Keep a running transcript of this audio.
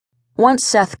Once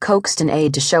Seth coaxed an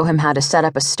aide to show him how to set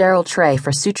up a sterile tray for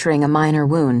suturing a minor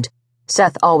wound.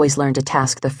 Seth always learned a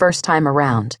task the first time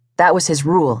around. That was his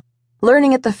rule.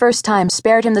 Learning it the first time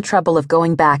spared him the trouble of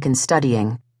going back and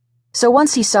studying. So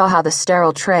once he saw how the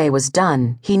sterile tray was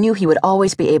done, he knew he would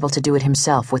always be able to do it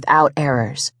himself without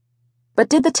errors. But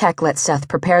did the tech let Seth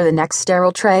prepare the next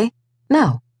sterile tray?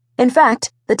 No. In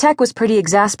fact, the tech was pretty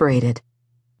exasperated.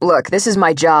 "Look, this is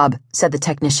my job," said the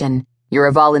technician. "You're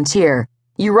a volunteer.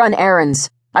 You run errands.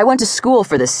 I went to school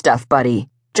for this stuff, buddy.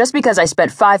 Just because I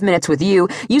spent 5 minutes with you,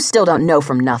 you still don't know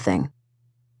from nothing."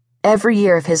 Every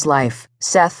year of his life,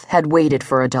 Seth had waited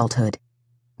for adulthood.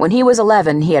 When he was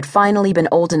 11, he had finally been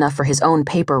old enough for his own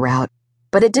paper route,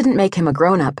 but it didn't make him a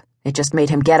grown-up. It just made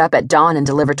him get up at dawn and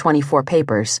deliver 24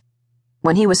 papers.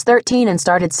 When he was 13 and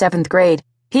started 7th grade,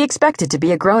 he expected to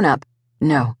be a grown-up.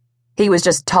 No, he was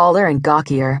just taller and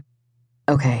gawkier.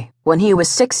 Okay, when he was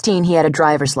 16, he had a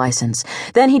driver's license.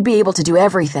 Then he'd be able to do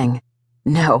everything.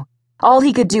 No, all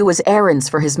he could do was errands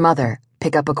for his mother,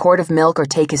 pick up a quart of milk or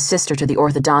take his sister to the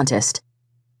orthodontist.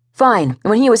 Fine,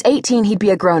 when he was 18, he'd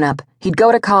be a grown-up. He'd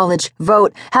go to college,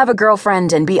 vote, have a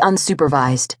girlfriend, and be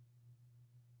unsupervised.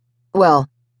 Well,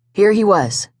 here he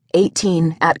was,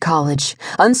 18, at college,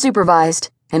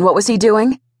 unsupervised, and what was he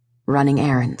doing? Running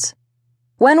errands.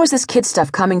 When was this kid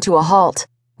stuff coming to a halt?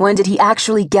 When did he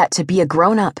actually get to be a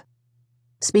grown-up?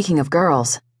 Speaking of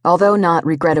girls, although not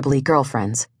regrettably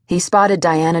girlfriends, he spotted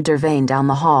Diana Dervain down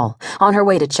the hall, on her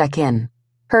way to check in.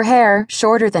 Her hair,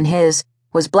 shorter than his,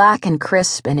 was black and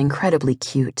crisp and incredibly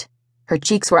cute. Her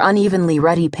cheeks were unevenly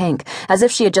ruddy pink, as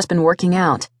if she had just been working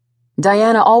out.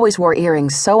 Diana always wore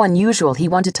earrings so unusual he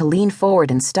wanted to lean forward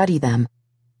and study them.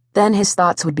 Then his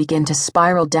thoughts would begin to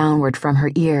spiral downward from her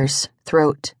ears,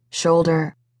 throat,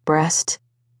 shoulder, breast.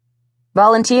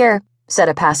 "Volunteer," said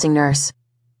a passing nurse.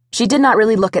 She did not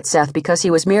really look at Seth because he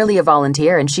was merely a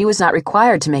volunteer and she was not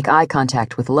required to make eye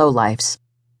contact with lowlifes.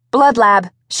 "Blood lab,"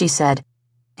 she said,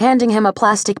 handing him a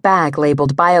plastic bag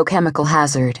labeled biochemical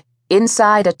hazard.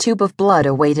 Inside, a tube of blood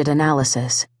awaited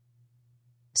analysis.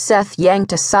 Seth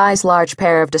yanked a size-large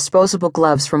pair of disposable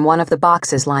gloves from one of the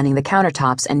boxes lining the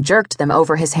countertops and jerked them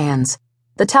over his hands.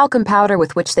 The talcum powder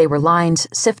with which they were lined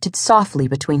sifted softly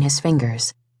between his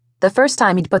fingers. The first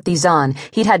time he'd put these on,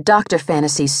 he'd had doctor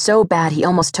fantasies so bad he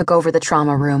almost took over the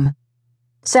trauma room.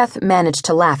 Seth managed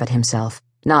to laugh at himself,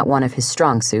 not one of his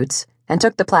strong suits, and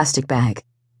took the plastic bag.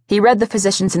 He read the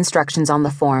physician's instructions on the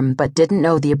form, but didn't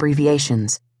know the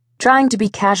abbreviations. Trying to be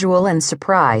casual and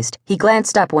surprised, he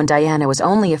glanced up when Diana was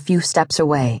only a few steps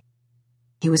away.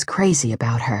 He was crazy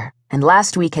about her, and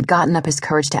last week had gotten up his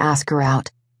courage to ask her out.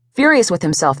 Furious with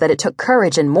himself that it took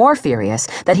courage and more furious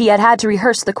that he had had to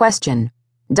rehearse the question.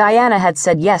 Diana had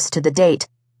said yes to the date,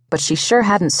 but she sure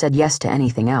hadn't said yes to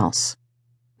anything else.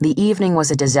 The evening was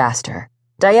a disaster.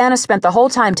 Diana spent the whole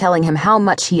time telling him how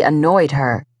much he annoyed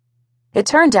her. It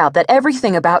turned out that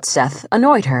everything about Seth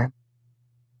annoyed her.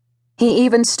 He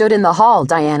even stood in the hall,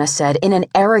 Diana said, in an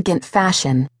arrogant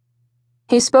fashion.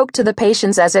 He spoke to the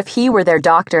patients as if he were their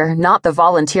doctor, not the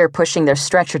volunteer pushing their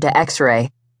stretcher to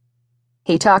X-ray.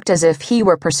 He talked as if he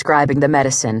were prescribing the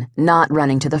medicine, not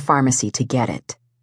running to the pharmacy to get it.